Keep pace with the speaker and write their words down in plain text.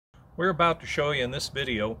We're about to show you in this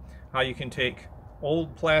video how you can take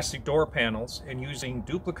old plastic door panels and using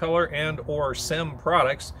Duplicolor and or SEM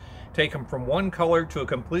products, take them from one color to a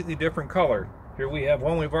completely different color. Here we have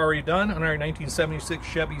one we've already done on our 1976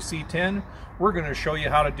 Chevy C10. We're going to show you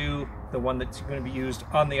how to do the one that's going to be used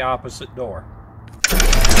on the opposite door.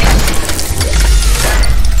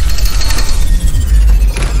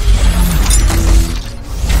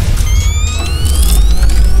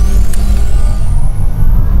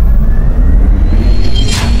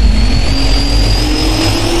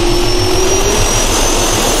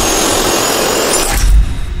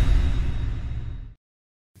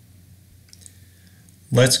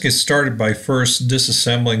 Let's get started by first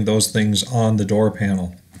disassembling those things on the door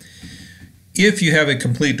panel. If you have a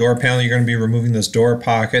complete door panel, you're going to be removing this door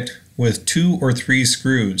pocket with 2 or 3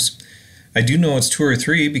 screws. I do know it's 2 or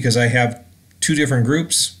 3 because I have 2 different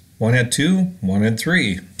groups. One had 2, one had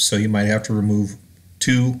 3. So you might have to remove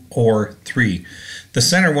 2 or 3. The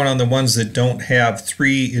center one on the ones that don't have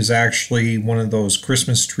 3 is actually one of those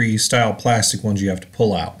Christmas tree style plastic ones you have to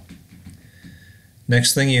pull out.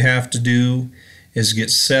 Next thing you have to do is get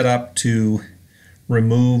set up to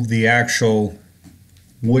remove the actual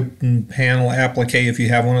wooden panel applique if you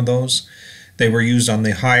have one of those. They were used on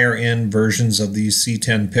the higher end versions of these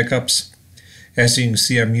C10 pickups. As you can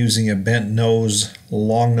see, I'm using a bent nose,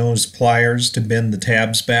 long nose pliers to bend the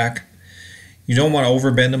tabs back. You don't want to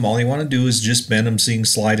overbend them. All you want to do is just bend them so you can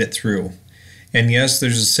slide it through. And yes,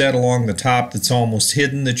 there's a set along the top that's almost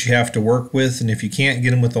hidden that you have to work with, and if you can't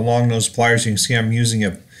get them with the long nose pliers, you can see I'm using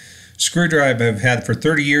a screwdriver I've had for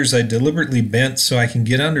 30 years. I deliberately bent so I can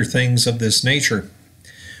get under things of this nature.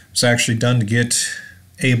 It's actually done to get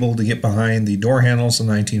able to get behind the door handles of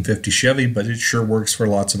 1950 Chevy, but it sure works for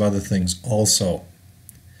lots of other things also.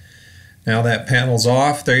 Now that panel's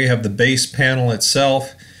off, there you have the base panel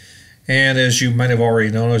itself, and as you might have already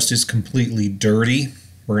noticed, it's completely dirty.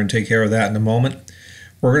 We're going to take care of that in a moment.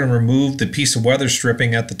 We're going to remove the piece of weather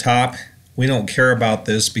stripping at the top. We don't care about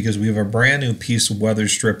this because we have a brand new piece of weather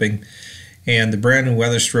stripping, and the brand new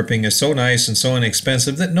weather stripping is so nice and so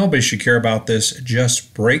inexpensive that nobody should care about this.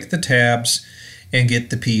 Just break the tabs and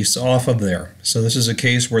get the piece off of there. So this is a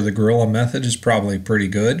case where the gorilla method is probably pretty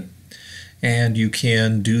good, and you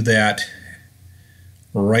can do that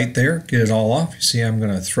right there. Get it all off. You see, I'm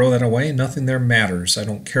going to throw that away. Nothing there matters. I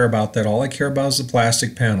don't care about that. All I care about is the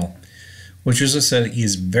plastic panel, which, as I said,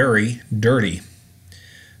 is very dirty.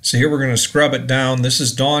 So here we're going to scrub it down. This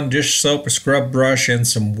is Dawn dish soap, a scrub brush, and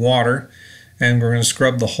some water. And we're going to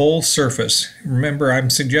scrub the whole surface. Remember, I'm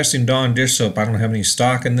suggesting Dawn dish soap. I don't have any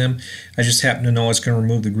stock in them. I just happen to know it's going to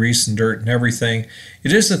remove the grease and dirt and everything.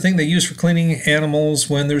 It is the thing they use for cleaning animals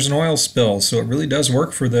when there's an oil spill. So it really does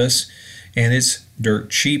work for this. And it's dirt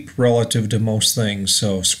cheap relative to most things.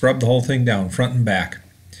 So scrub the whole thing down, front and back.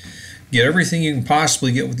 Get everything you can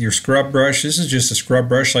possibly get with your scrub brush. This is just a scrub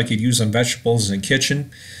brush like you'd use on vegetables in the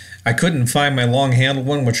kitchen. I couldn't find my long-handled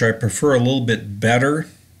one, which I prefer a little bit better.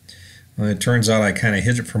 Well, it turns out I kind of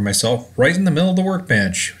hid it for myself right in the middle of the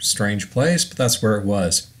workbench. Strange place, but that's where it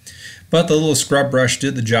was. But the little scrub brush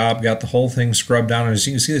did the job, got the whole thing scrubbed down. And as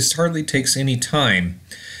you can see, this hardly takes any time.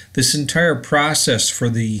 This entire process for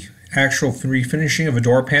the actual refinishing of a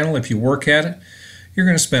door panel, if you work at it, you're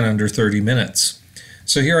going to spend under 30 minutes.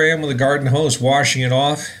 So here I am with a garden hose washing it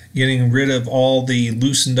off, getting rid of all the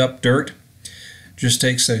loosened up dirt. Just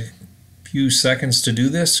takes a few seconds to do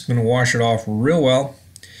this. I'm going to wash it off real well.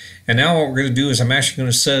 And now what we're going to do is I'm actually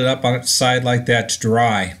going to set it up on its side like that to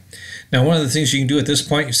dry. Now one of the things you can do at this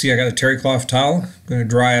point, you see I got a terry cloth towel. I'm going to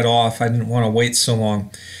dry it off. I didn't want to wait so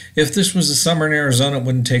long. If this was the summer in Arizona, it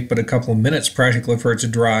wouldn't take but a couple of minutes practically for it to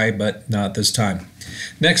dry, but not this time.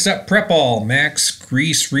 Next up, Prep All Max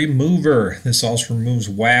Grease Remover. This also removes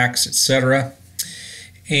wax, etc.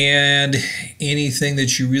 and anything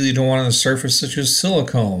that you really don't want on the surface, such as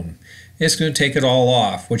silicone. It's going to take it all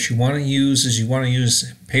off. What you want to use is you want to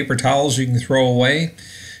use paper towels you can throw away.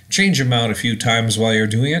 Change them out a few times while you're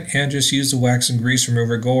doing it, and just use the wax and grease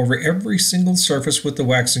remover. Go over every single surface with the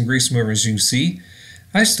wax and grease remover. As you can see,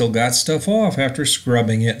 I still got stuff off after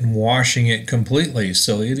scrubbing it and washing it completely.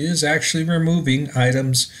 So it is actually removing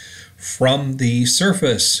items from the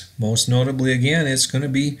surface. Most notably, again, it's going to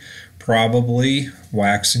be probably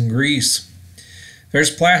wax and grease. There's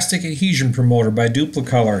Plastic Adhesion Promoter by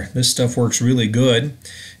Duplicolor. This stuff works really good.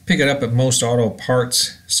 Pick it up at most auto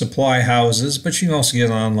parts supply houses, but you can also get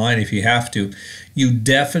it online if you have to. You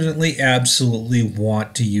definitely, absolutely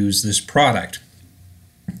want to use this product.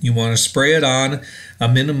 You want to spray it on a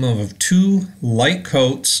minimum of 2 light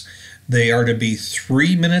coats. They are to be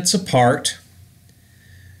 3 minutes apart.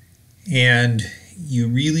 And you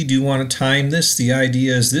really do want to time this. The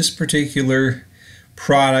idea is this particular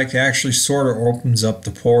product actually sort of opens up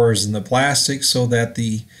the pores in the plastic so that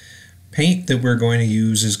the paint that we're going to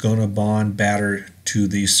use is going to bond better to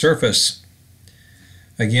the surface.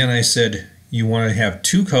 Again, I said you want to have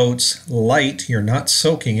 2 coats, light, you're not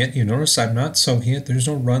soaking it. You notice I'm not soaking it, there's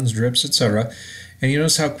no runs, drips, etc. And you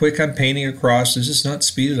notice how quick I'm painting across. This is not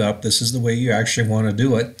speeded up, this is the way you actually want to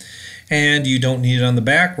do it. And you don't need it on the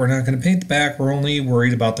back. We're not going to paint the back, we're only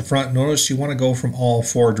worried about the front. Notice you want to go from all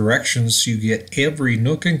 4 directions so you get every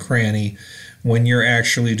nook and cranny when you're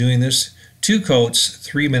actually doing this. 2 coats,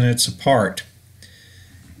 3 minutes apart.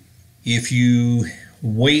 If you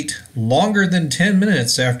wait longer than 10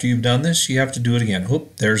 minutes after you've done this, you have to do it again.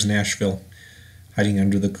 Oop, there's Nashville hiding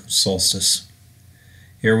under the solstice.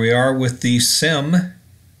 Here we are with the SEM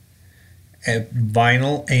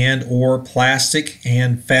vinyl and or plastic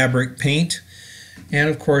and fabric paint. And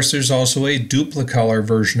of course there's also a Duplicolor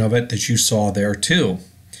version of it that you saw there too.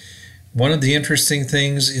 One of the interesting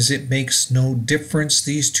things is it makes no difference.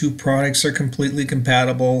 These 2 products are completely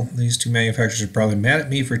compatible. These 2 manufacturers are probably mad at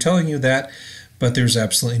me for telling you that, but there's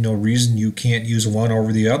absolutely no reason you can't use one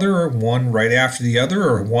over the other, or one right after the other,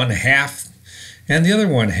 or one half and the other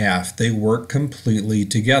one half. They work completely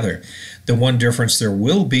together. The one difference there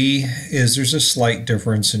will be is there's a slight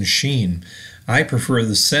difference in sheen. I prefer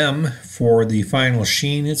the SEM for the final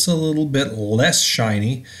sheen. It's a little bit less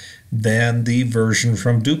shiny than the version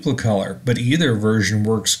from Duplicolor, but either version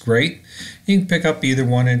works great. You can pick up either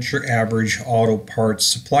one at your average auto parts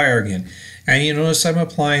supplier again. And you notice I'm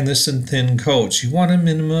applying this in thin coats. You want a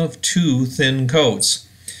minimum of 2 thin coats.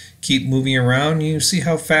 Keep moving around. You see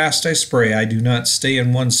how fast I spray. I do not stay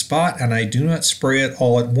in one spot, and I do not spray it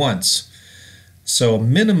all at once. So a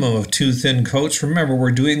minimum of 2 thin coats. Remember,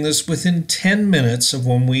 we're doing this within 10 minutes of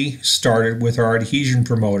when we started with our adhesion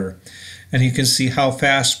promoter. And you can see how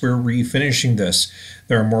fast we're refinishing this.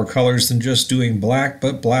 There are more colors than just doing black,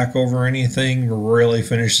 but black over anything really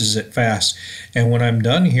finishes it fast. And when I'm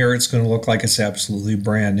done here, it's going to look like it's absolutely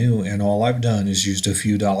brand new, and all I've done is used a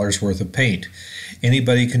few dollars worth of paint.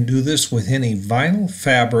 Anybody can do this with any vinyl,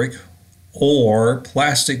 fabric, or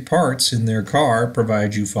plastic parts in their car,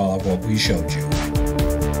 provided you follow what we showed you.